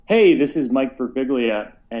Hey, this is Mike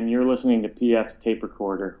Birbiglia, and you're listening to PF's Tape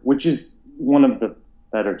Recorder, which is one of the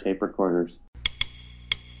better tape recorders.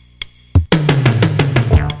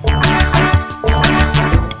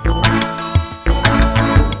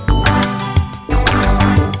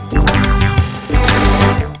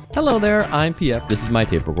 Hello there, I'm PF, this is my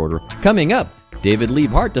tape recorder. Coming up, David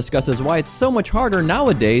Liebhart discusses why it's so much harder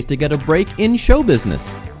nowadays to get a break in show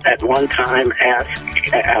business. At one time,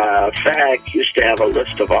 SAG used to have a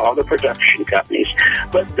list of all the production companies,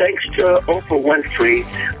 but thanks to Oprah Winfrey,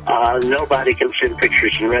 nobody can send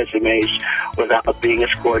pictures and resumes without being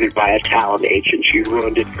escorted by a talent agent. She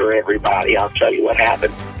ruined it for everybody. I'll tell you what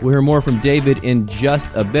happened. We'll hear more from David in just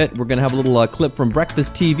a bit. We're going to have a little clip from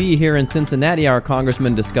Breakfast TV here in Cincinnati, our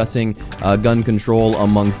congressman discussing gun control,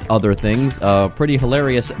 amongst other things. Pretty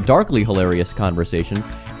hilarious, darkly hilarious conversation.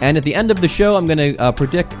 And at the end of the show, I'm going to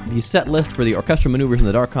predict the set list for the Orchestral Maneuvers in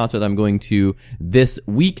the Dark concert I'm going to this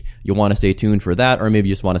week. You'll want to stay tuned for that, or maybe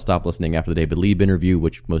you just want to stop listening after the David Lieb interview,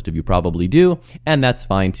 which most of you probably do, and that's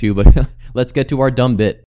fine too, but let's get to our dumb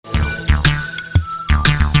bit.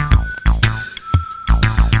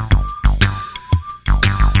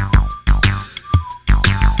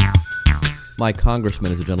 My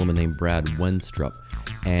congressman is a gentleman named Brad Wenstrup.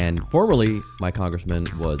 And formerly, my congressman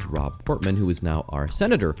was Rob Portman, who is now our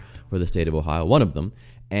senator for the state of Ohio, one of them.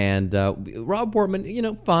 And Rob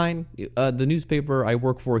Portman, fine. The newspaper I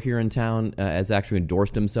work for here in town has actually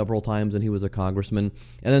endorsed him several times when he was a congressman.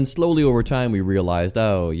 And then slowly over time, we realized,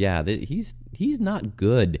 he's not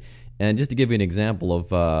good. And just to give you an example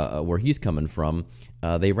of where he's coming from,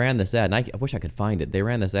 they ran this ad, and I wish I could find it. They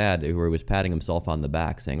ran this ad where he was patting himself on the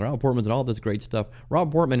back, saying, Rob Portman's and all this great stuff.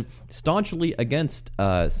 Rob Portman, staunchly against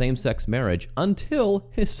same-sex marriage until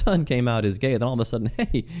his son came out as gay. Then all of a sudden,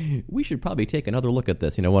 hey, we should probably take another look at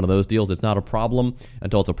this. One of those deals. It's not a problem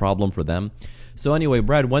until it's a problem for them. So anyway,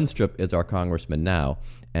 Brad Wenstrup is our congressman now,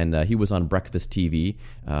 and he was on Breakfast TV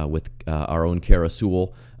with our own Kara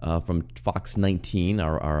Sewell from Fox 19,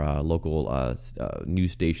 our local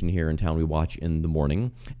news station here in town we watch in the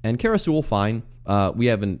morning. And Kara Sewell, fine. We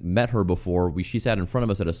haven't met her before. She sat in front of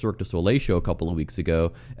us at a Cirque du Soleil show a couple of weeks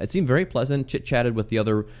ago. It seemed very pleasant, chit-chatted with the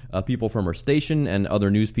other people from her station and other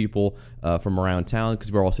news people from around town,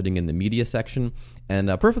 because we're all sitting in the media section. And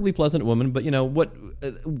a perfectly pleasant woman, but what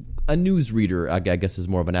a newsreader, I guess, is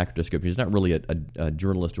more of an accurate description. She's not really a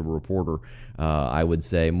journalist or a reporter, I would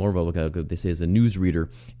say. More of a, they say, is a newsreader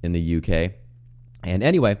in the UK. And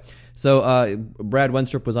anyway, so Brad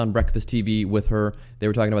Wenstrup was on Breakfast TV with her. They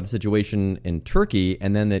were talking about the situation in Turkey,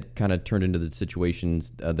 and then it kind of turned into the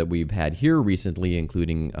situations that we've had here recently,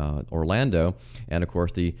 including Orlando. And, of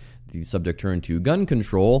course, the subject turned to gun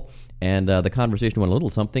control, and the conversation went a little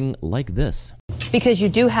something like this. Because you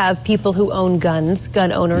do have people who own guns,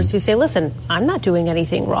 gun owners, who say, listen, I'm not doing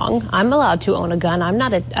anything wrong. I'm allowed to own a gun. I'm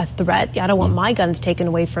not a threat. I don't want my guns taken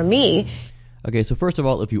away from me. Okay, so first of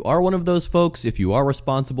all, if you are one of those folks, if you are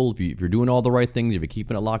responsible, if you're doing all the right things, if you're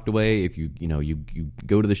keeping it locked away, if you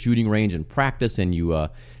go to the shooting range and practice, and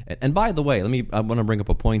and by the way, I want to bring up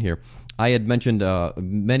a point here. I had mentioned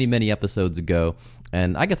many episodes ago,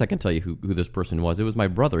 and I guess I can tell you who this person was. It was my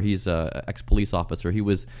brother. He's an ex-police officer. He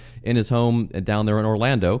was in his home down there in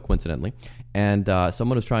Orlando, coincidentally, and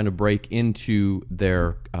someone was trying to break into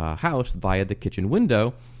their house via the kitchen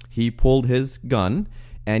window. He pulled his gun,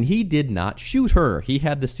 and he did not shoot her. He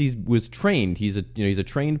was trained. He's a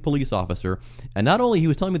trained police officer. And not only, he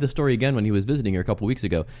was telling me the story again when he was visiting here a couple weeks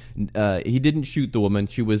ago. He didn't shoot the woman.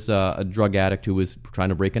 She was a drug addict who was trying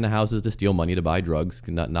to break into houses to steal money to buy drugs.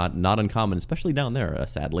 Not uncommon, especially down there,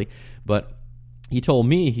 sadly. But he told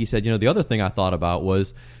me, he said, the other thing I thought about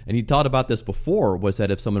was, and he thought about this before, was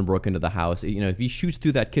that if someone broke into the house, if he shoots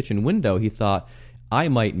through that kitchen window, he thought, I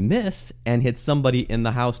might miss and hit somebody in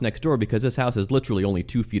the house next door, because this house is literally only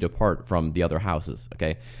 2 feet apart from the other houses,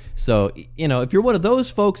 okay? So, if you're one of those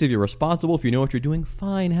folks, if you're responsible, if you know what you're doing,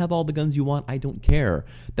 fine, have all the guns you want. I don't care.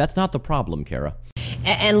 That's not the problem, Kara.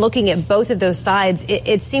 And looking at both of those sides,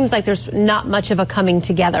 it seems like there's not much of a coming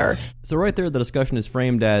together. So right there, the discussion is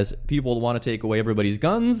framed as people want to take away everybody's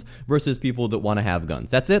guns versus people that want to have guns.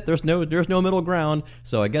 That's it. There's no middle ground.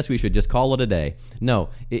 So I guess we should just call it a day. No,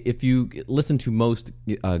 if you listen to most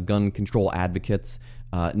gun control advocates,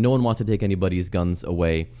 no one wants to take anybody's guns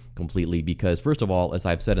away completely, because first of all, as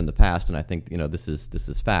I've said in the past, and I think this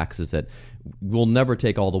is facts, is that you'll never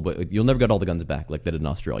get all the guns back like they did in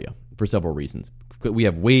Australia for several reasons. We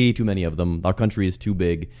have way too many of them. Our country is too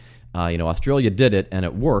big. Australia did it and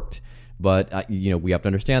it worked, But, we have to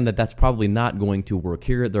understand that that's probably not going to work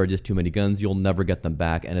here. There are just too many guns. You'll never get them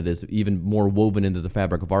back. And it is even more woven into the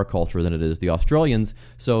fabric of our culture than it is the Australians.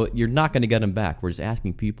 So you're not going to get them back. We're just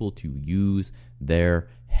asking people to use their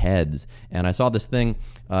heads. And I saw this thing.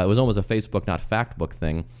 It was almost a Facebook, not fact book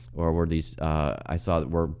thing, or where these I saw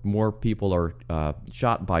where more people are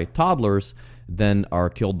shot by toddlers than are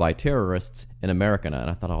killed by terrorists in America. And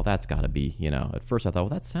I thought, that's got to be, at first I thought, well,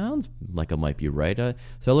 that sounds like it might be right. So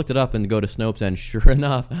I looked it up and go to Snopes, and sure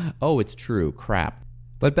enough, it's true. Crap.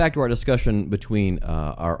 But back to our discussion between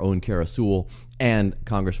our own Kara Sewell and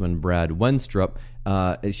Congressman Brad Wenstrup.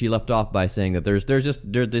 She left off by saying that there's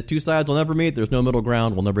two sides will never meet. There's no middle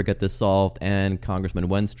ground. We'll never get this solved. And Congressman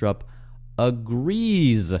Wenstrup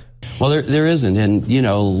agrees. Well, there isn't. And,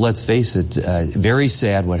 let's face it, very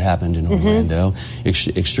sad what happened in Orlando.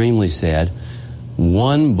 Extremely sad.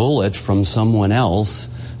 One bullet from someone else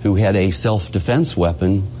who had a self-defense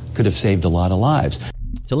weapon could have saved a lot of lives.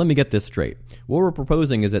 So let me get this straight. What we're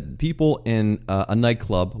proposing is that people in a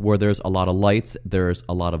nightclub where there's a lot of lights, there's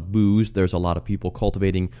a lot of booze, there's a lot of people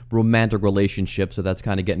cultivating romantic relationships, so that's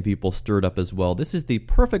kind of getting people stirred up as well. This is the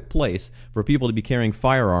perfect place for people to be carrying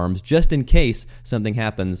firearms just in case something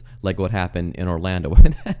happens like what happened in Orlando.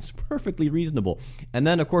 And that's perfectly reasonable. And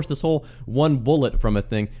then, of course, this whole one bullet from a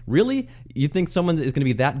thing. Really? You think someone is going to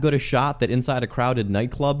be that good a shot that inside a crowded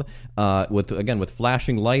nightclub with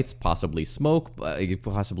flashing lights, possibly smoke,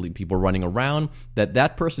 possibly people running around,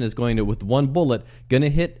 that person is going to, with one bullet, going to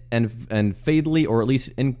hit and fatally, or at least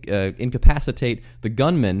incapacitate the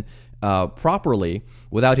gunman properly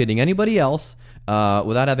without hitting anybody else,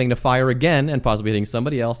 without having to fire again and possibly hitting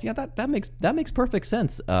somebody else. Yeah, that makes perfect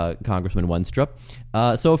sense, Congressman Wenstrup.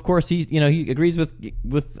 So of course he agrees with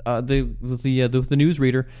the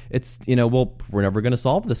newsreader. It's we're never going to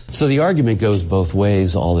solve this. So the argument goes both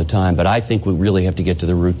ways all the time, but I think we really have to get to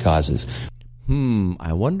the root causes.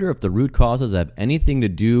 I wonder if the root causes have anything to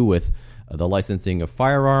do with the licensing of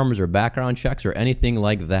firearms or background checks or anything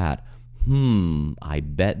like that. I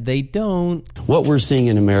bet they don't. What we're seeing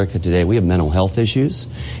in America today, we have mental health issues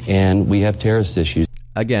and we have terrorist issues.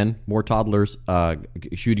 Again, more toddlers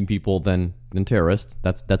shooting people than terrorists.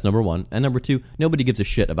 That's number one. And number two, nobody gives a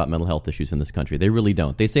shit about mental health issues in this country. They really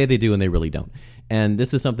don't. They say they do, and they really don't. And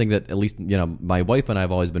this is something that at least my wife and I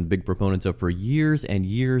have always been big proponents of for years and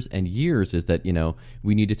years and years. Is that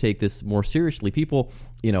we need to take this more seriously. People,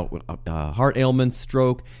 heart ailments,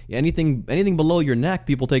 stroke, anything below your neck,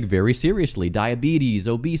 people take very seriously. Diabetes,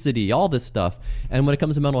 obesity, all this stuff. And when it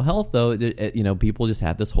comes to mental health, though, people just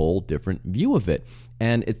have this whole different view of it.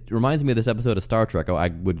 And it reminds me of this episode of Star Trek. I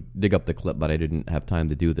would dig up the clip, but I didn't have time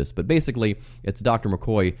to do this. But basically, it's Dr.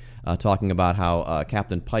 McCoy talking about how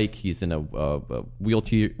Captain Pike, he's in a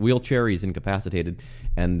wheelchair, he's incapacitated,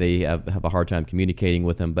 and they have a hard time communicating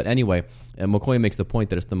with him. But anyway, McCoy makes the point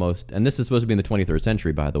that it's the most, and this is supposed to be in the 23rd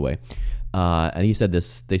century, by the way. And they said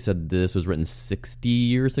this was written 50, 60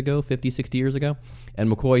 years ago. And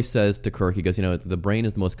McCoy says to Kirk, he goes, the brain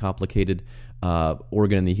is the most complicated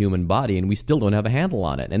organ in the human body, and we still don't have a handle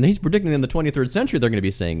on it. And he's predicting in the 23rd century they're going to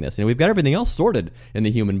be saying this. We've got everything else sorted in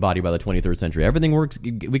the human body by the 23rd century. Everything works.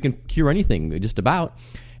 We can cure anything, just about.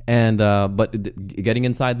 And but getting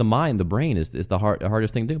inside the mind, the brain, is the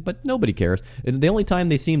hardest thing to do. But nobody cares. The only time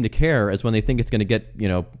they seem to care is when they think it's going to get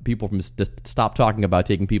people from to stop talking about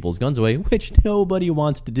taking people's guns away, which nobody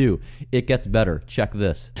wants to do. It gets better. Check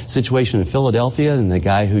this situation in Philadelphia, and the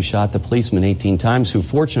guy who shot the policeman 18 times, who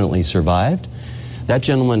fortunately survived. That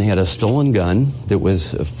gentleman had a stolen gun that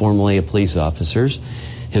was formerly a police officer's.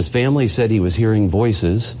 His family said he was hearing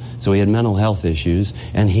voices, so he had mental health issues,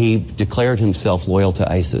 and he declared himself loyal to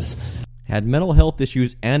ISIS. Had mental health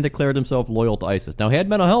issues and declared himself loyal to ISIS. Now, he had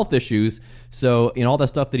mental health issues, so all that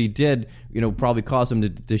stuff that he did, probably caused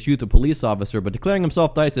him to shoot the police officer. But declaring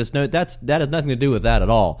himself to ISIS, no, that has nothing to do with that at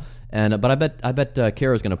all. And but I bet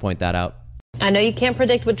Kara's going to point that out. I know you can't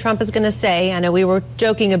predict what Trump is going to say. I know we were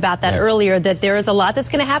joking about that earlier, that there is a lot that's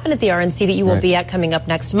going to happen at the RNC that you will be at coming up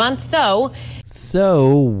next month. So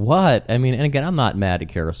what? And again, I'm not mad at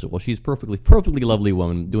Kara Sewell. She's perfectly lovely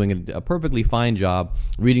woman, doing a perfectly fine job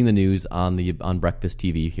reading the news on Breakfast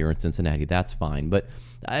TV here in Cincinnati. That's fine. But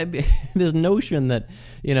this notion that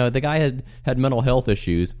the guy had mental health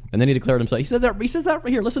issues and then he declared himself. He says that right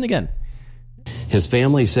here. Listen again. His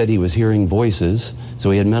family said he was hearing voices,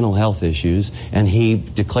 so he had mental health issues, and he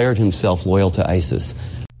declared himself loyal to ISIS.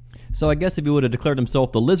 So I guess if he would have declared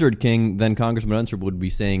himself the Lizard King, then Congressman Wenstrup would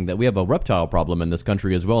be saying that we have a reptile problem in this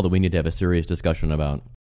country as well that we need to have a serious discussion about.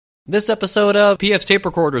 This episode of PF's Tape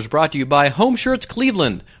Recorder is brought to you by Home Shirts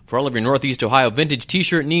Cleveland. For all of your Northeast Ohio vintage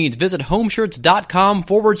t-shirt needs, visit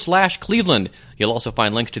homeshirts.com/Cleveland. You'll also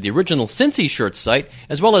find links to the original Cincy Shirts site,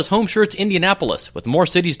 as well as Home Shirts Indianapolis, with more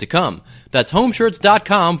cities to come. That's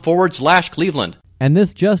homeshirts.com/Cleveland. And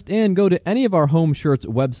this just in, go to any of our Home Shirts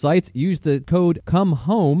websites, use the code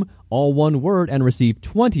COMEHOME, all one word, and receive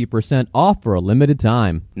 20% off for a limited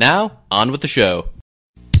time. Now, on with the show.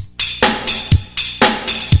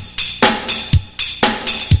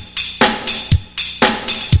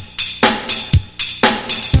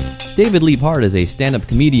 David Liebhardt is a stand-up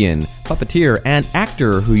comedian, puppeteer, and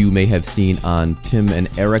actor who you may have seen on Tim and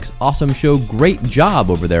Eric's awesome show Great Job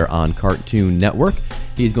over there on Cartoon Network.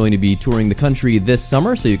 He's going to be touring the country this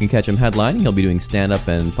summer, so you can catch him headlining. He'll be doing stand-up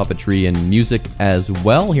and puppetry and music as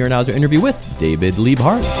well. Here now is our interview with David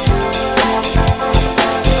Liebhardt.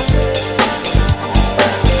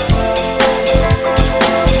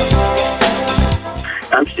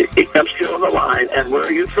 I'm still on the line. And where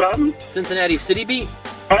are you from? Cincinnati City Beat.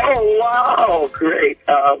 Oh, wow, great.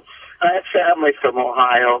 I have family from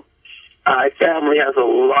Ohio. My family has a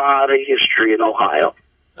lot of history in Ohio.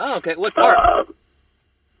 Oh, okay. What part?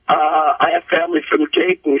 I have family from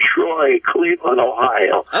Dayton, Troy, Cleveland,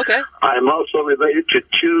 Ohio. Okay. I'm also related to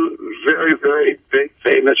two very, very big,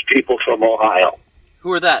 famous people from Ohio.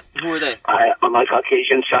 Who are that? Who are they? On my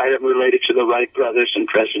Caucasian side, I'm related to the Wright brothers and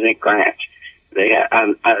President Grant. They,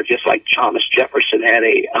 just like Thomas Jefferson had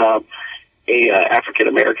a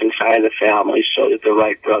African-American side of the family, so did the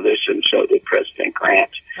Wright brothers, and so did President Grant.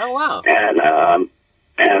 Oh, wow. And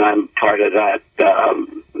I'm part of that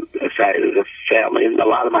side of the family, and a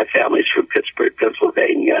lot of my family's from Pittsburgh,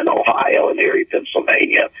 Pennsylvania, and Ohio, and Erie,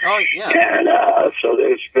 Pennsylvania. Oh, yeah. And so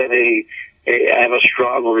there's been I have a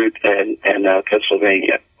strong root in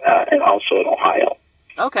Pennsylvania, and also in Ohio.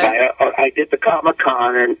 Okay. I did the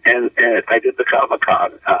Comic-Con, and I did the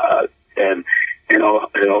Comic-Con, and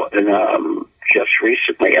just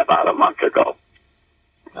recently, about a month ago.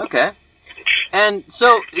 Okay. And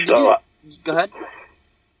so, go ahead.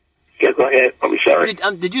 Yeah, go ahead. I'm sorry.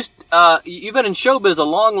 You've been in showbiz a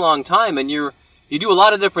long, long time, and you do a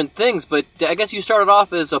lot of different things, but I guess you started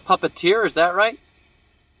off as a puppeteer, is that right?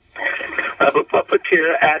 I'm a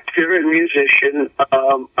puppeteer, actor, and musician.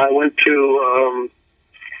 I went to,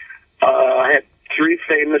 I had 3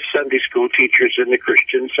 famous Sunday school teachers in the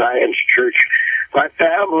Christian Science Church. My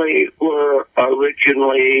family were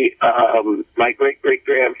originally, my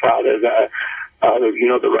great-great-grandfather, the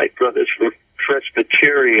Wright brothers were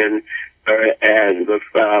Presbyterian, and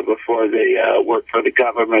before they worked for the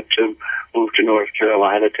government to move to North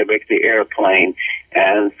Carolina to make the airplane.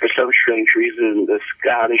 And for some strange reason, the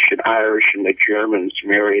Scottish and Irish and the Germans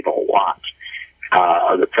married a lot.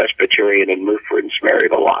 The Presbyterian and Lutherans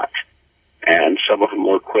married a lot. And some of them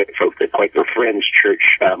were from the Quaker Friends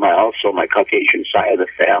Church. My Caucasian side of the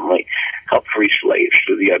family helped free slaves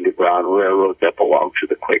through the Underground Railroad that belonged to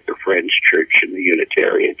the Quaker Friends Church and the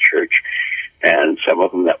Unitarian Church. And some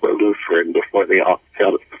of them that were Lutheran before the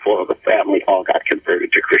family all got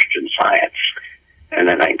converted to Christian Science in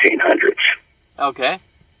the 1900s. Okay.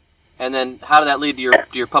 And then how did that lead to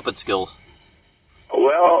your puppet skills?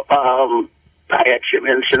 Well, I had Jim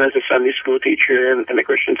Henson as a Sunday school teacher in the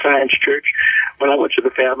Christian Science Church when I went to the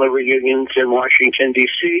family reunions in Washington,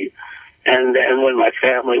 D.C. And then when my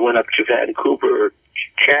family went up to Vancouver,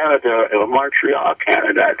 Canada, or Montreal,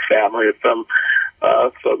 Canada, I had family from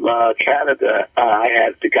Canada. I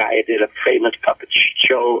had the guy who did a famous puppet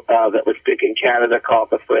show that was big in Canada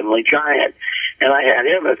called The Friendly Giant. And I had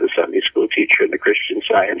him as a Sunday school teacher in the Christian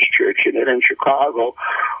Science Church. And then in Chicago,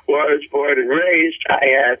 where I was born and raised, I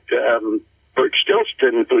had Bert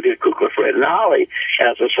Stilston, who did Kukla, Fred, and Ollie,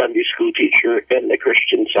 as a Sunday school teacher in the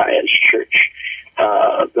Christian Science Church.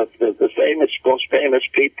 The most famous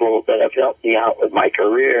people that have helped me out with my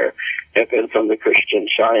career have been from the Christian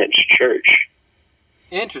Science Church.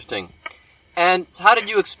 Interesting. And how did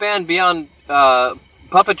you expand beyond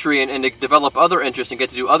puppetry and to develop other interests and get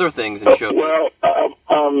to do other things in showbiz? Well,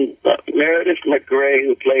 Meredith McGray,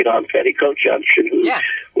 who played on Petticoat Junction, who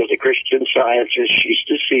was a Christian Scientist, she's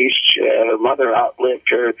deceased. Her mother outlived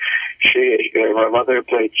her. Her mother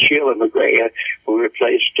played Sheila McGray, who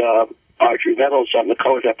replaced Audrey Nettles on the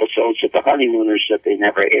colored episodes of The Honeymooners that they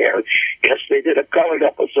never aired. Yes, they did a colored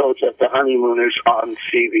episodes of The Honeymooners on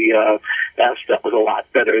CBS. That was a lot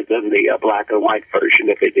better than the black and white version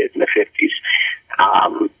that they did in the 50s.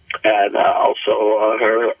 And also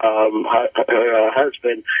her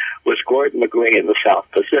husband was Gordon McGray in the South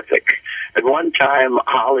Pacific. At one time,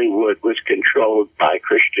 Hollywood was controlled by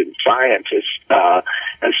Christian Scientists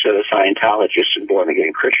instead of Scientologists and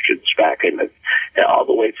born-again Christians back in all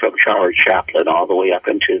the way from Charlie Chaplin all the way up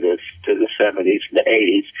into the 70s and the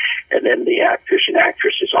 80s. And then the actors and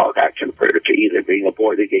actresses all got converted to either being a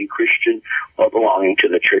born-again Christian or belonging to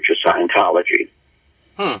the Church of Scientology.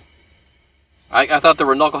 I thought there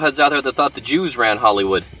were knuckleheads out there that thought the Jews ran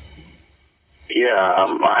Hollywood. Yeah,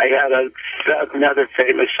 I had another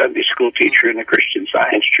famous Sunday school teacher in the Christian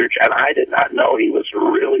Science Church, and I did not know he was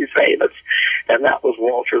really famous, and that was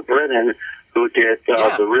Walter Brennan, who did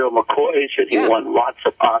The Real McCoys, and he won lots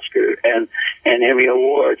of Oscar and Emmy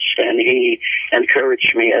Awards, and he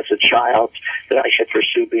encouraged me as a child that I should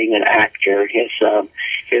pursue being an actor.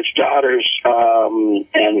 His daughters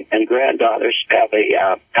and granddaughters have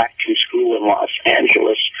a acting school in Los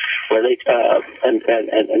Angeles where they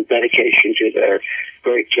and dedication to their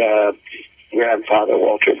great grandfather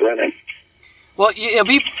Walter Brennan. Well,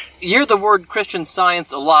 we hear the word Christian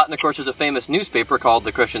Science a lot, and of course there's a famous newspaper called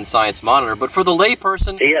the Christian Science Monitor, but for the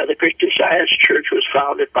layperson... Yeah, the Christian Science Church was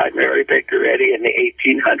founded by Mary Baker Eddy in the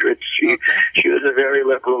 1800s. She was a very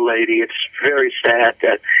liberal lady. It's very sad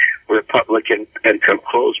that Republican and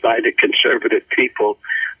closed-minded conservative people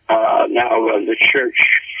now run the church,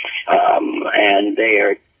 and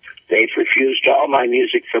they've refused all my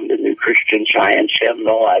music from the New Christian Science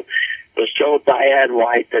hymnal. I was told by Ann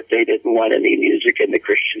White that they didn't want any music in the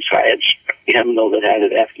Christian Science hymnal that had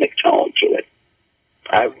an ethnic tone to it.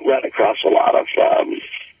 I've run across a lot of,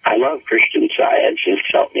 I love Christian Science, it's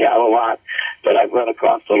helped me out a lot, but I've run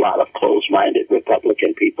across a lot of closed-minded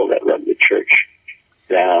Republican people that run the church,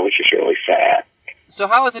 which is really sad. So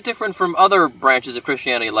how is it different from other branches of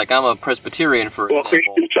Christianity? Like I'm a Presbyterian, for example. Well,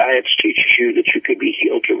 Christian Science teaches you that you can be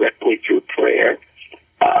healed directly through prayer,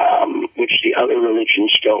 which the other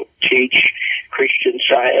religions don't teach. Christian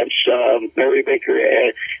Science, Mary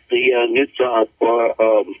Baker, the New Thought, or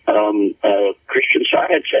Christian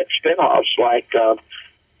Science had spin-offs like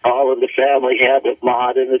All in the Family had with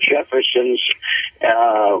Maude and the Jeffersons.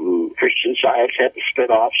 Christian Science had the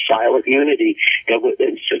spin-off Silent Unity. And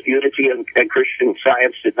Unity and Christian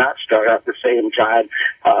Science did not start out at the same time.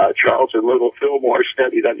 Charles and Little Fillmore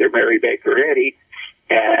studied under Mary Baker Eddy,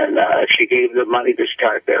 and she gave them money to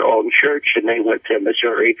start their own church, and they went to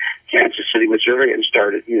Missouri, Kansas City, Missouri, and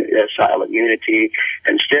started Silent Unity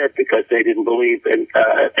instead because they didn't believe in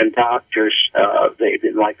doctors. They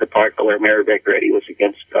didn't like the part where Mary Baker Eddy was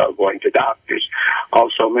against going to doctors.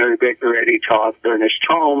 Also, Mary Baker Eddy taught Ernest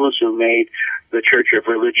Holmes, who made the Church of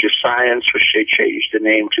Religious Science, which they changed the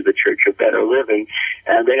name to the Church of Better Living,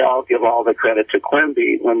 and they all give all the credit to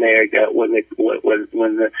Quimby when they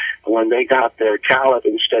got their talent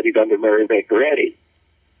and studied under Mary Baker Eddy,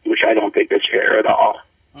 which I don't think is fair at all.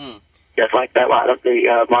 Just like that, a lot of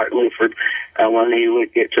the Martin Luther, when he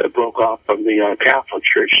would get broke off from the Catholic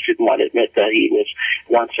Church, didn't want to admit that he was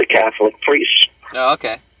once a Catholic priest. Oh,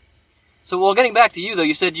 okay. So, well, getting back to you, though,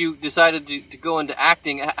 you said you decided to go into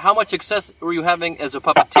acting. How much success were you having as a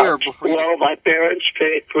puppeteer before you... Well, my parents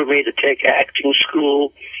paid for me to take acting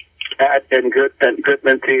school at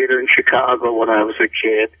Goodman Theater in Chicago when I was a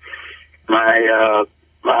kid.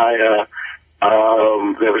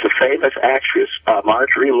 There was a famous actress,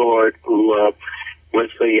 Marjorie Lord, who was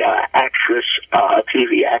the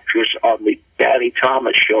TV actress on the Danny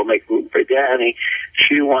Thomas show, Make Room for Danny.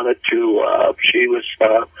 She wanted to, she was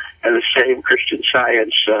in the same Christian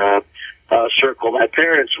Science circle my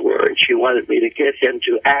parents were, and she wanted me to get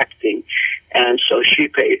into acting. And so she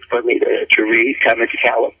paid for me to read, come to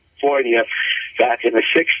California back in the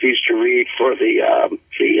 60s to read for the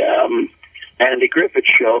Andy Griffith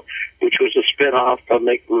Show, which was a spin-off of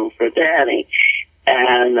Make Room for Danny.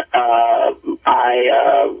 And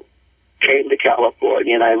I came to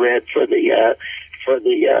California and I read for the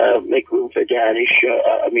Make Room for Danny show.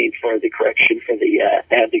 For the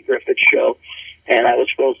Andy Griffith Show. And I was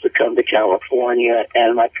supposed to come to California,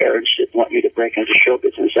 and my parents didn't want me to break into show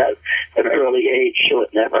business at an early age, so it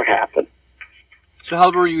never happened. So how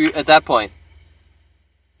old were you at that point?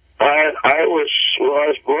 I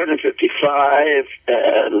was born in 55,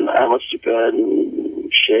 and I must have been,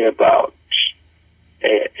 say, about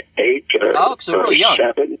 8 or, so really young.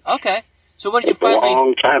 7. Okay. So when did you finally... A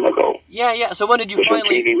long time ago. Yeah. So when did you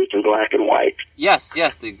finally... TV was in black and white. Yes,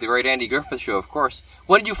 the great Andy Griffith Show, of course.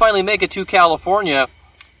 When did you finally make it to California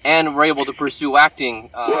and were able to pursue acting?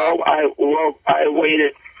 I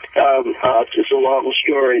waited. It's a long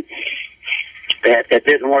story. It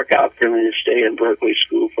didn't work out for me to stay in Berkeley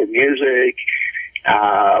School for Music.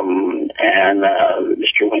 And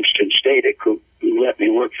Mr. Winston Static, who let me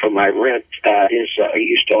work for my rent, he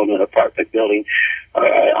used to own an apartment building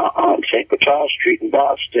on St. Paul Street in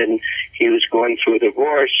Boston. He was going through a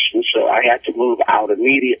divorce, and so I had to move out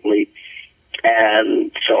immediately.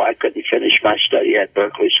 And so I couldn't finish my study at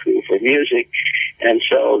Berklee School for Music. And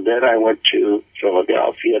so then I went to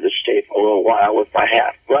Philadelphia to stay for a little while with my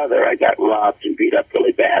half-brother. I got robbed and beat up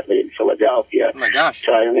really badly in Philadelphia. Oh, my gosh.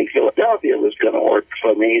 So I didn't think Philadelphia was going to work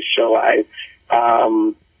for me. So I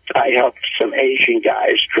helped some Asian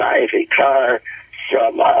guys drive a car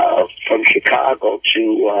from Chicago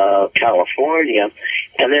to California,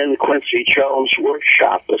 and then Quincy Jones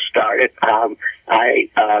Workshop was started.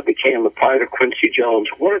 I became a part of Quincy Jones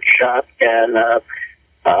Workshop, and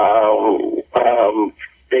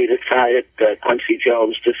they decided that Quincy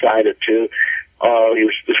Jones decided to.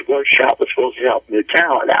 This workshop was supposed to help new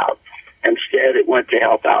talent out. Instead, it went to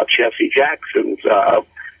help out Jesse Jackson's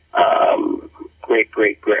great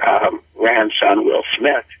grandson, Will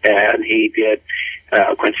Smith, and he did.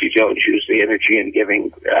 Quincy Jones used the energy in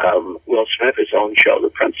giving Will Smith his own show, The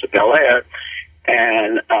Prince of Bel-Air,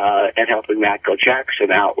 and helping Michael Jackson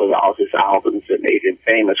out with all his albums that made him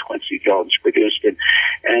famous. Quincy Jones produced it,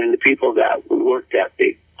 and the people that worked at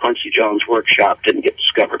the Quincy Jones Workshop didn't get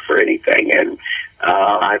discovered for anything. And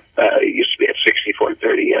I used to be at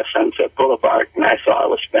 6430 Sunset Boulevard, and I thought I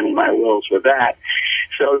was spending my wills with that.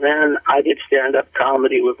 So then I did stand-up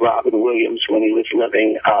comedy with Robin Williams when he was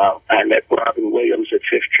living. I met Robin Williams at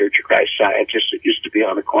Fifth Church of Christ Scientist. It used to be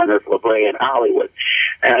on the corner of La Brea and Hollywood.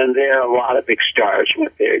 And there are a lot of big stars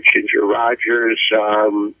went there. Ginger Rogers,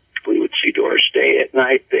 we would see Doris Day at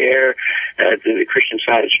night there. The Christian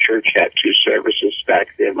Science Church had 2 services back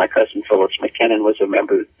then. My cousin Phyllis McKinnon was a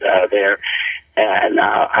member there. And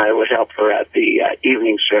I would help her at the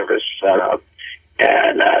evening service.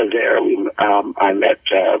 And there I met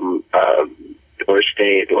Doris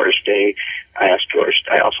Day.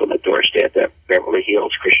 I also met Doris Day at the Beverly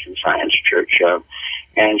Hills Christian Science Church.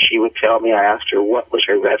 And she would tell me, I asked her what was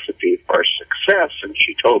her recipe for success, and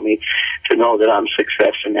she told me to know that I'm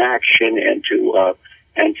success in action and to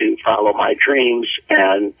follow my dreams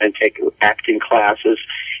and take acting classes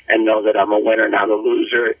and know that I'm a winner, not a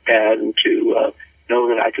loser, and to know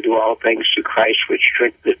that I could do all things through Christ, which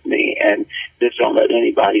strengthened me. And just don't let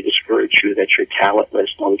anybody discourage you that you're talentless.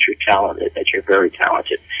 Know that you're talented, that you're very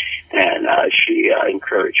talented. And she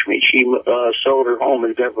encouraged me. She sold her home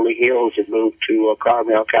in Beverly Hills and moved to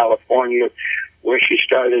Carmel, California, where she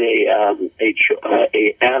started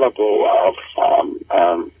a animal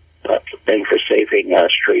thing for saving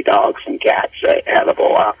stray dogs and cats.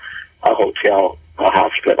 Animal, a hotel, a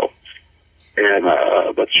hospital. And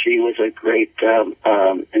but she was a great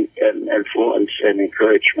influence and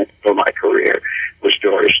encouragement for my career. Was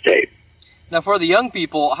Doris Day. Now, for the young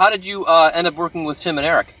people, how did you end up working with Tim and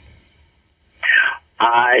Eric?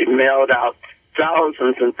 I mailed out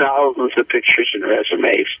thousands and thousands of pictures and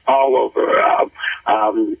resumes all over.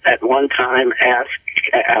 At one time,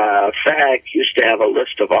 SAG used to have a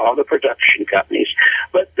list of all the production companies,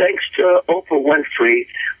 but thanks to Oprah Winfrey,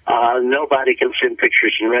 nobody can send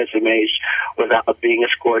pictures and resumes without being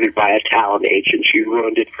escorted by a talent agent. She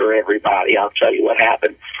ruined it for everybody. I'll tell you what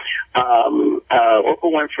happened. Oprah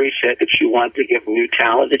Winfrey said that she wanted to give new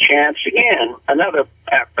talent a chance. Again, another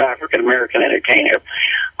African-American entertainer.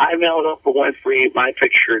 I mailed Oprah Winfrey my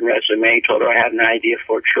picture and resume, told her I had an idea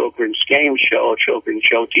for a children's game show,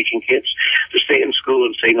 teaching kids to stay in school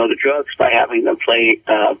and say no to drugs by having them play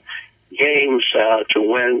games to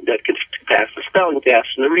win that could pass the spelling test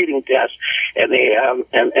and the reading test and the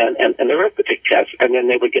arithmetic test, and then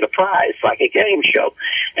they would get a prize like a game show.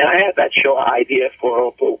 And I had that show idea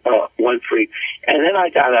for Oprah Winfrey, and then I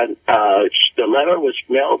got the letter was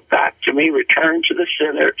mailed back to me, returned to the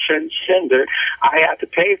sender. I had to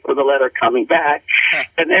pay for the letter coming back,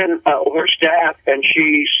 and then her staff and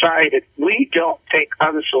she cited, we don't take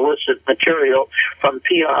unsolicited material from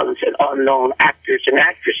peons and unknown actors and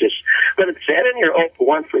actresses. But it said in your Oprah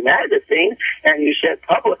Winfrey magazine, and you said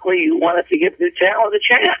publicly you wanted to give new talent a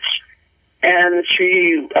chance. And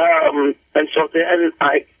she, and so then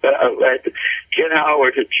Ken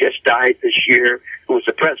Howard, had just died this year, who was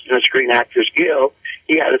the president of Screen Actors Guild.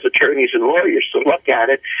 He had his attorneys and lawyers to look at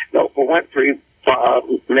it. And Oprah Winfrey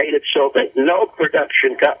made it so that no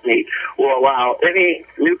production company will allow any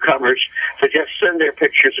newcomers to just send their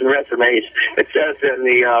pictures and resumes. It says in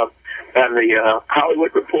the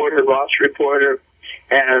Hollywood Reporter, Ross Reporter,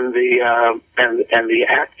 and the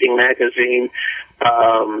acting magazine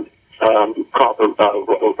called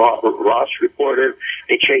the Ross Reporter.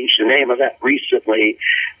 They changed the name of that recently.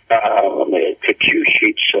 let me pick cue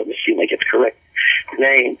sheets so let me see if I get the correct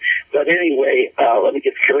name. But anyway, let me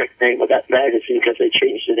get the correct name of that magazine because they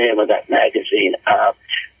changed the name of that magazine.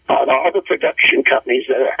 On all the production companies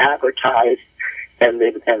that are advertised and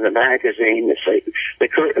the magazine, the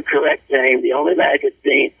correct name, the only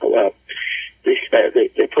magazine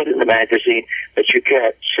they put in the magazine that you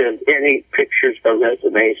can't send any pictures or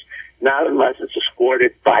resumes, not unless it's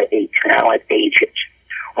escorted by a talent agent,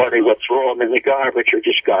 or they will throw them in the garbage or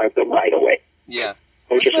discard them right away. Yeah.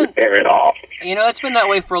 They just repair it off. You know, it's been that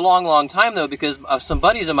way for a long, long time, though, because some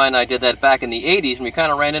buddies of mine and I did that back in the 80s, and we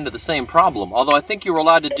kind of ran into the same problem. Although I think you were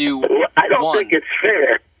allowed to do I don't think it's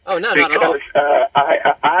fair. Oh, no, not at all.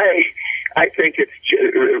 I think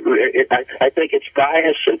I think it's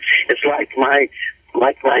bias, and it's like my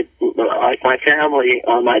family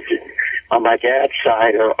on my dad's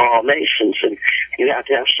side are all Masons, and you have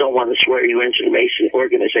to have someone to swear you into the Mason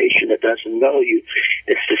organization that doesn't know you.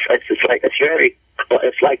 It's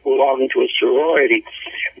like belonging to a sorority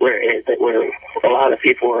where a lot of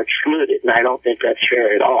people are excluded, and I don't think that's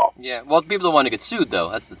fair at all. Yeah, well, people don't want to get sued, though.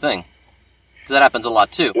 That's the thing. So that happens a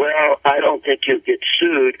lot, too. Well, I don't think you'll get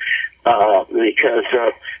sued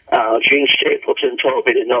because Gene Stapleton told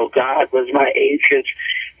me to know God was my agent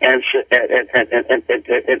and to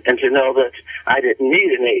know that I didn't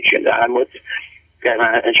need an agent. And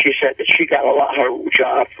she said that she got her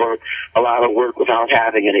job for a lot of work without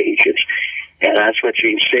having an agent. And that's what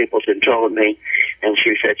Gene Stapleton told me. And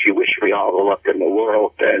she said she wished me all the luck in the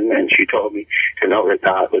world. And she told me to know that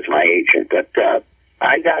God was my agent. But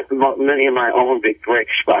I got many of my own big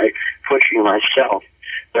breaks by pushing myself.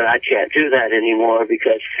 But I can't do that anymore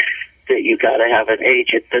because you got to have an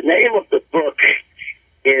agent. The name of the book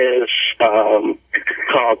is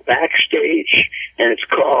called Backstage, and it's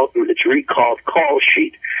recalled Call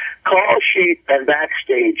Sheet. Call Sheet and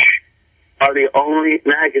Backstage are the only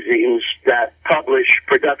magazines that publish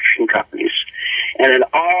production companies. And in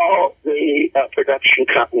all the production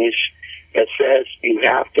companies, it says you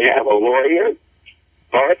have to have a lawyer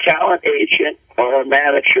or a talent agent or a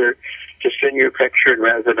manager to send your picture and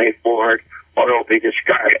resume forward, or it'll be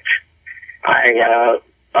discarded. I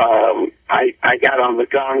got on the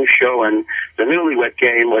Gong Show and the Newlywed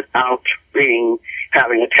Game without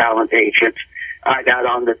having a talent agent. I got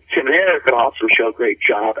on the Tim and Eric Awesome Show, great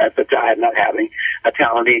job at the time, not having a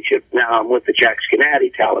talent agent. Now I'm with the Jack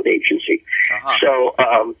Scanati talent agency. Uh-huh. So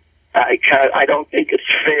I don't think it's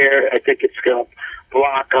fair. I think it's going to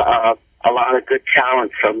block a lot of good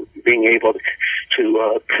talent from being able to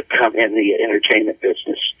come in the entertainment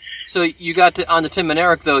business. So you got on the Tim and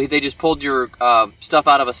Eric, though, they just pulled your stuff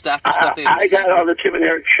out of a stack of stuff? I got on the Tim and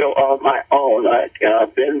Eric show on my own.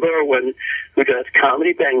 Ben Berwin, who does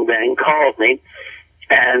Comedy Bang Bang, called me,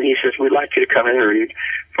 and he says, we'd like you to come in and read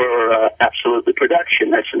for Absolutely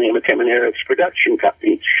Production. That's the name of Tim and Eric's production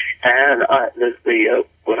company. And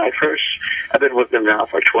when I've been with them now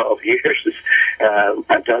for 12 years.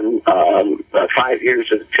 I've done 5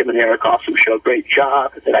 years of the Tim and Eric Awesome Show, great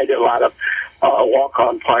job. Then I did a lot of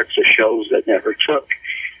walk-on parts of shows that never took.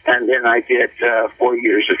 And then I did 4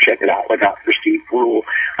 years of Check It Out with Dr. Steve Brule.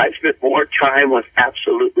 I spent more time with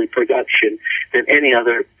Absolutely Production than any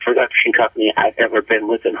other production company I've ever been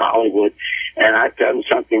with in Hollywood. And I've done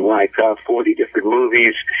something like 40 different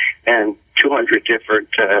movies and 200 different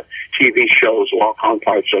TV shows, walk-on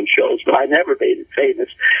parts on shows. But I never made it famous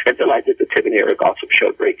until I did the Tim and Eric Awesome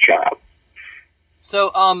Show. Great job.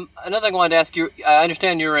 So another thing I wanted to ask you, I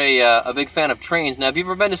understand you're a big fan of trains. Now, have you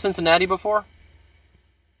ever been to Cincinnati before?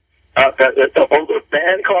 The older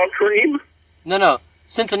band called Cream? No.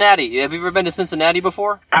 Cincinnati. Have you ever been to Cincinnati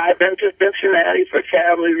before? I've been to Cincinnati for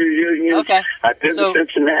family reunions. Okay. I've been to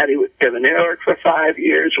Cincinnati with Tim and Eric for 5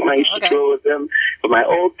 years when I used to tour with them. For my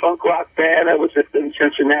old punk rock band, I was in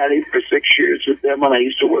Cincinnati for 6 years with them when I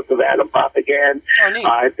used to work with Adam Papagan. Oh, neat.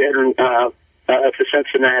 I've been to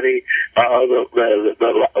Cincinnati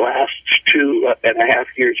the last 2.5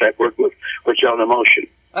 years I've worked with Jonah Motion.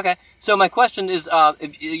 Okay, so my question is,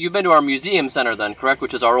 if you've been to our museum center then, correct,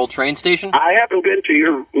 which is our old train station? I haven't been to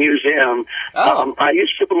your museum. Oh. I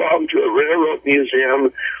used to belong to a railroad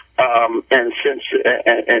museum, and since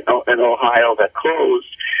in Ohio that closed,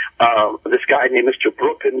 this guy named Mr.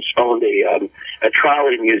 Brookins owned a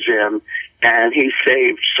trolley museum, and he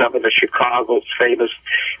saved some of the Chicago's famous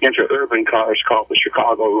interurban cars called the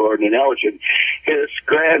Chicago Roaring and Elgin. His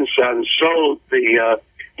grandson sold the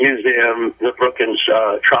museum, the Brookins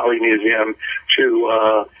Trolley Museum,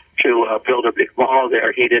 to build a big mall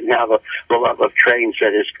there. He didn't have the love of trains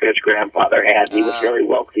that his grandfather had. He was very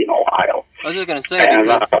wealthy in Ohio. I was just going to say,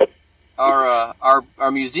 because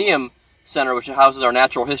our museum center, which houses our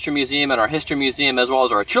Natural History Museum and our History Museum, as well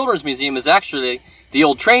as our Children's Museum, is actually the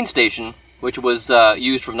old train station, which was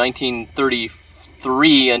used from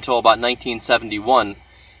 1933 until about 1971.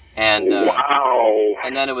 And wow!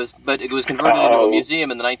 And then it was converted into a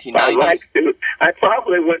museum in the 1990s. I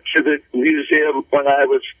probably went to the museum when I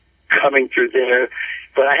was coming through there,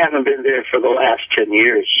 but I haven't been there for the last 10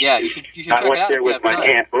 years. Yeah, you should check it out. I went there with my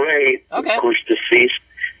Aunt Ray, who's deceased,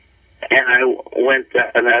 and I went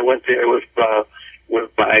there with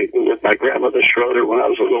my grandmother Schroeder when I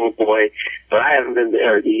was a little boy, but I haven't been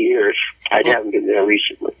there in years. I haven't been there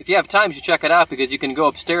recently. If you have time, you should check it out, because you can go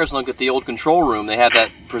upstairs and look at the old control room. They have that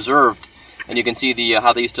preserved, and you can see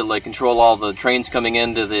how they used to control all the trains coming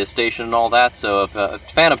into the station and all that. So if a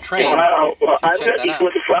fan of trains, well, check that out.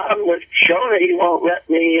 The problem with Jonah, he won't let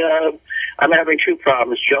me. I'm having two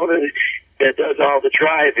problems. Jonah that does all the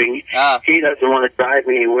driving. He doesn't want to drive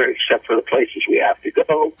me anywhere except for the places we have to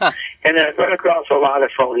go. Huh. And then I've run across a lot of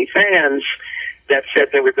phony fans that said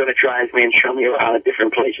they were going to drive me and show me around at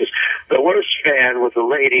different places. The worst fan was a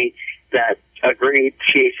lady that agreed.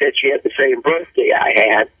 She said she had the same birthday I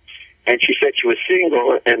had, and she said she was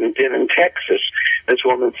single and then in Texas. This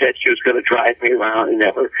woman said she was going to drive me around and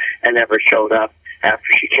never showed up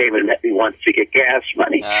after she came and met me once to get gas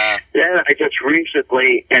money. Then I just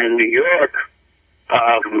recently in New York,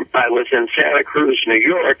 I was in Santa Cruz, New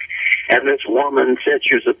York, and this woman said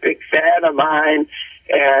she was a big fan of mine,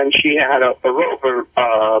 and she had a Rover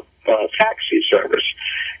taxi service,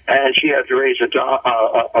 and she had to raise a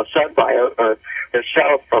son by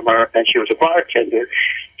herself from her, and she was a bartender.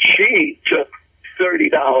 She took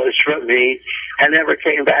 $30 from me and never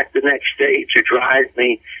came back the next day to drive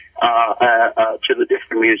me to the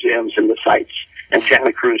different museums and the sites in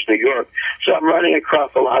Santa Cruz, New York. So I'm running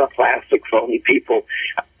across a lot of plastic phony people.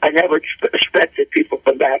 I never expected people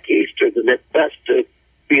from back east or the Midwest to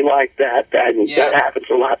be like that. That happens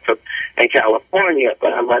a lot in California,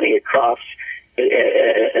 but I'm running across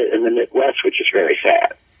in the Midwest, which is very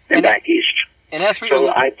sad, and back east. And as for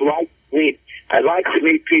I'd like to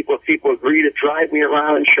meet people. If people agree to drive me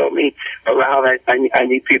around and show me around, I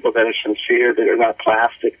need people that are sincere, that are not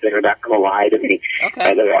plastic, that are not going to lie to me,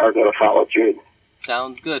 and that are going to follow through.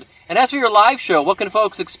 Sounds good. And as for your live show, what can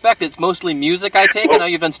folks expect? It's mostly music, I take. I know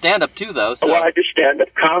you've done stand-up, too, though. So. Well, I do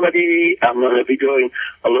stand-up comedy. I'm going to be doing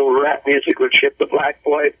a little rap music with Chip the Black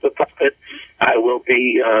Boy, the puppet. I will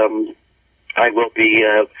be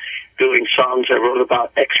doing songs I wrote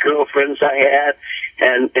about ex-girlfriends I had,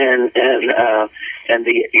 and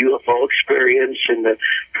the UFO experience and the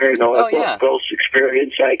paranoid ghost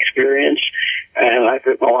experience I experienced, and I've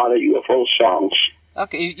written a lot of UFO songs.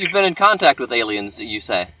 Okay, you've been in contact with aliens, you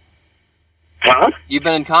say? Huh? You've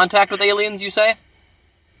been in contact with aliens, you say?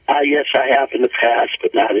 Yes, I have in the past,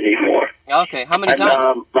 but not anymore. Okay, how many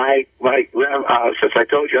times? My grandma, since I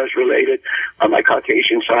told you I was related on my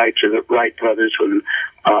Caucasian side to the Wright brothers, when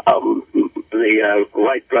the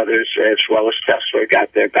Wright brothers, as well as Tesla,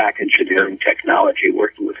 got their back engineering technology,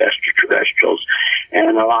 working with extraterrestrials,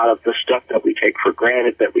 and a lot of the stuff that we take for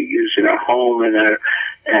granted that we use in our home and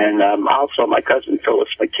also my cousin Phyllis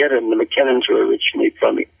McKinnon. The McKinnons were originally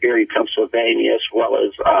from Erie, Pennsylvania, as well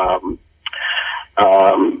as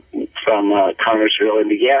from Connersville,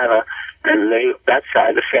 Indiana, and that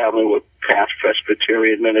side of the family were past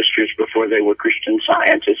Presbyterian ministers before they were Christian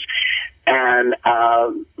Scientists. And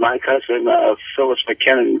my cousin Phyllis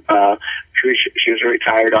McKinnon, she was a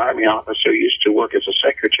retired Army officer, used to work as a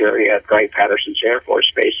secretary at Wright-Patterson's Air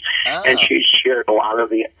Force Base, and she shared a lot of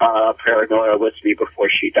the paranoia with me before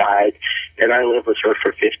she died. And I lived with her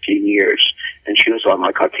for 15 years, and she was on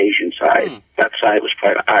my Caucasian side. That side was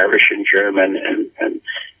part Irish and German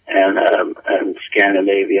and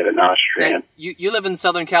Scandinavian and Austrian. Now, you live in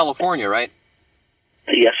Southern California, right?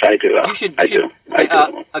 Yes, I do. I do.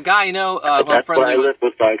 A guy I know, that's where I lived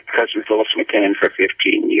with my cousin Phyllis McKinnon for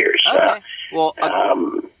 15 years. Okay. Well,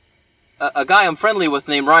 a guy I'm friendly with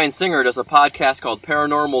named Ryan Singer does a podcast called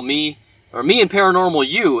Paranormal Me, or Me and Paranormal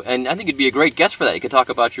You, and I think you'd be a great guest for that. You could talk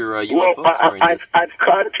about your UFO experiences. I've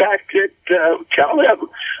contacted, tell them.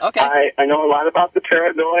 Okay. I know a lot about the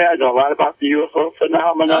paranoia. I know a lot about the UFO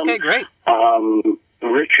phenomenon. Okay, great.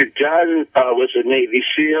 Richard Dunn was a Navy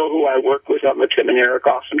SEAL who I worked with on the Tim and Eric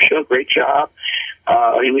Awesome Show. Great job.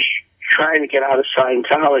 He was trying to get out of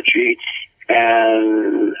Scientology,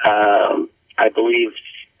 and I believe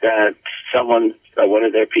that one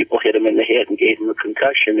of their people hit him in the head and gave him a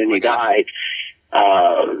concussion, and he died.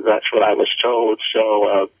 That's what I was told.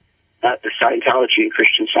 So the Scientology and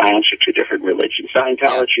Christian Science are two different religions.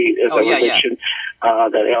 Scientology is a religion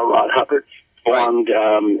that L. Ron Hubbard formed,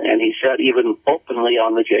 and he said even openly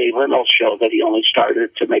on the Jay Leno show that he only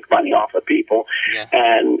started to make money off of people. Yeah.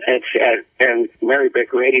 And Mary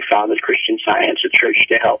Baker Eddy founded Christian Science, a church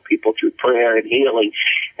to help people through prayer and healing,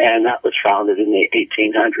 and that was founded in the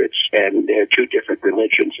 1800s. And they're two different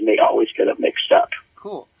religions, and they always get them mixed up.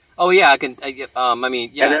 Cool. Oh yeah, I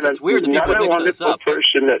mean, yeah, it's weird that people would mix this up.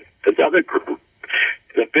 Person that the other group,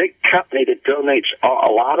 the big company that donates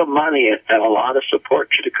a lot of money and a lot of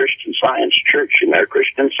support to the Christian Science Church, and their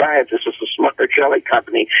Christian Science, this is the Smucker Jelly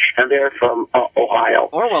Company, and they're from Ohio.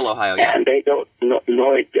 Orwell, Ohio, yeah. And they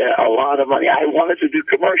donate a lot of money. I wanted to do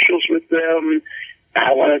commercials with them.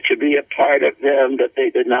 I wanted to be a part of them, but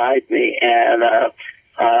they denied me. And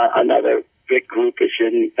another big group is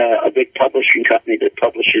in a big publishing company that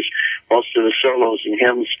publishes most of the solos and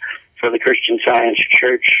hymns for the Christian Science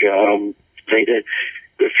Church. They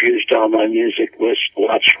refused all my music with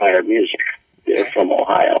Watchfire Music. They're from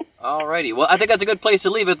Ohio. Alrighty. Well, I think that's a good place to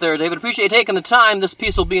leave it there, David. Appreciate you taking the time. This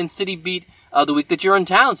piece will be in City Beat the week that you're in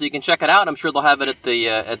town, so you can check it out. I'm sure they'll have it at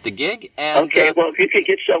the gig. And, okay, well, if you could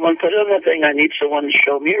get someone, put on the thing, I need someone to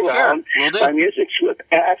show me around. Sure, will do. My music's with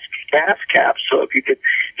ASCAP, so if you could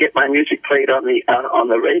get my music played on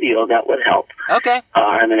the radio, that would help. Okay.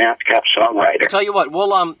 I'm an ASCAP songwriter. I'll tell you what,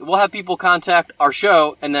 we'll have people contact our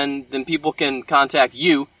show, and then people can contact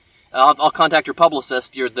you. I'll contact your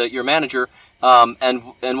publicist, your manager, and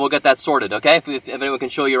we'll get that sorted. Okay, if anyone can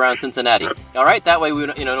show you around Cincinnati. All right, that way we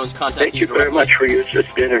no one's contacting you. Thank you very much for your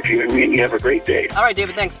interview, and you have a great day. All right,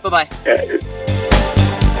 David. Thanks. Bye bye.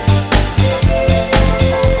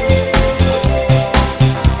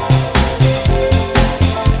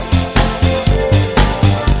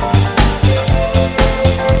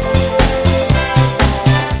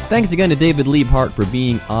 Thanks again to David Liebhart for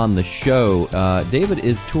being on the show. David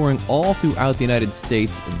is touring all throughout the United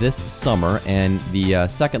States this summer, and the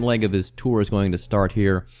second leg of his tour is going to start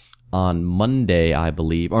here on Monday, I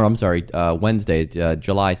believe. Or, I'm sorry, Wednesday,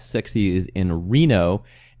 July 6th. He is in Reno,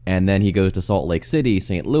 and then he goes to Salt Lake City,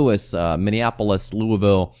 St. Louis, Minneapolis,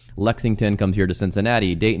 Louisville, Lexington, comes here to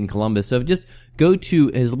Cincinnati, Dayton, Columbus. So just go to,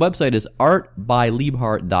 his website is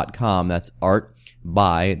artbyliebhart.com. That's art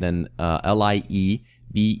by, then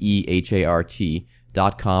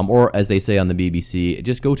LIEBEHART.com, or as they say on the BBC,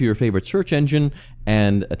 just go to your favorite search engine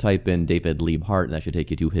and type in David Liebhart, and that should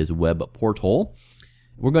take you to his web portal.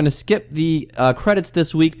 We're going to skip the credits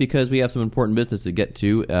this week because we have some important business to get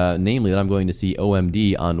to, namely that I'm going to see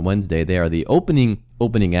OMD on Wednesday. They are the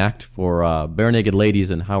opening act for Bare Naked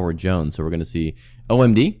Ladies and Howard Jones. So we're going to see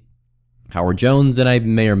OMD, Howard Jones, and I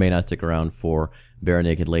may or may not stick around for Bare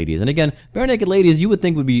Naked Ladies. And again, Bare Naked Ladies you would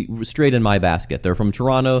think would be straight in my basket. They're from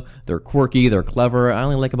Toronto, they're quirky, they're clever. I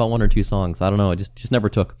only like about one or two songs. I don't know, it just never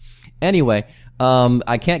took. Anyway,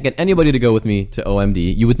 I can't get anybody to go with me to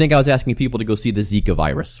OMD. You would think I was asking people to go see the Zika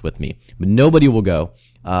virus with me, but nobody will go.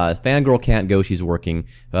 Fangirl can't go, she's working.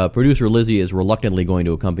 Producer Lizzie is reluctantly going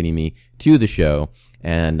to accompany me to the show.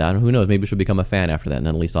 And who knows, maybe she'll become a fan after that, and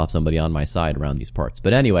then at least I'll have somebody on my side around these parts.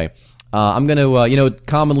 But anyway, I'm going to,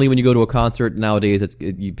 commonly when you go to a concert nowadays,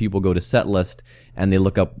 people go to set list and they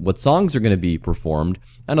look up what songs are going to be performed,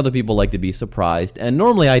 and other people like to be surprised. And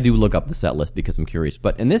normally I do look up the set list because I'm curious,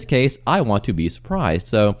 but in this case, I want to be surprised.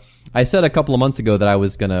 So I said a couple of months ago that I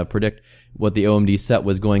was going to predict what the OMD set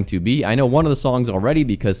was going to be. I know one of the songs already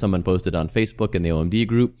because someone posted on Facebook in the OMD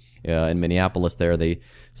group in Minneapolis there. They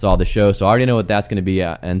saw the show, so I already know what that's going to be.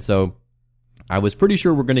 And so I was pretty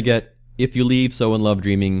sure we're going to get If You Leave, So In Love,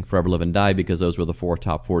 Dreaming, Forever Live and Die, because those were the 4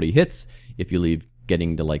 top 40 hits. If You Leave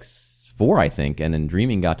getting to like 4, I think, and then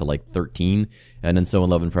Dreaming got to like 13, and then So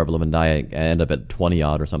In Love and Forever Live and Die ended up at 20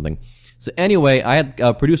 odd or something. So anyway, I had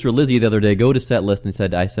producer Lizzie the other day go to set list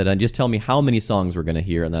and I said, just tell me how many songs we're going to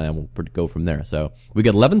hear, and then I will go from there. So we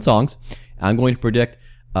get 11 songs. I'm going to predict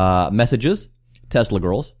Messages, Tesla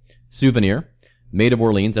Girls, Souvenir, Maid of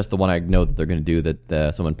Orleans, that's the one I know that they're going to do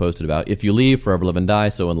that someone posted about. If You Leave, Forever Live and Die,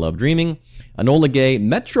 So In Love, Dreaming. Enola Gay,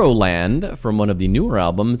 Metroland from one of the newer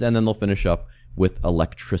albums, and then they'll finish up with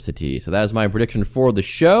Electricity. So that is my prediction for the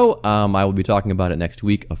show. I will be talking about it next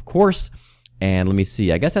week, of course. And let me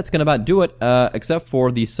see. I guess that's going to about do it, except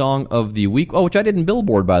for the Song of the Week. Oh, which I did in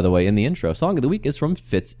Billboard, by the way, in the intro. Song of the Week is from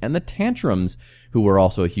Fitz and the Tantrums, who we're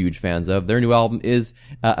also huge fans of. Their new album is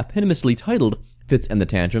eponymously titled Fitz and the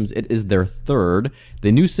Tantrums. It is their third.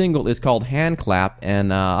 The new single is called Hand Clap,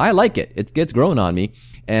 and I like it. It gets grown on me,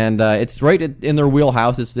 and it's right in their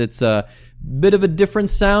wheelhouse. It's a bit of a different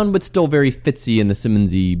sound, but still very Fitzy in the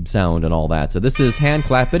Simmonsy sound and all that. So this is Hand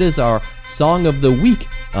Clap. It is our Song of the Week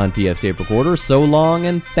on PF Tape Recorder. So long,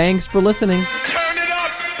 and thanks for listening. Turn it up!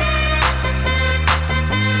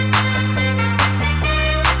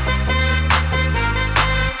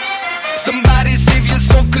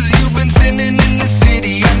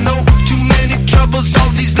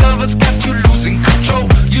 lover's got you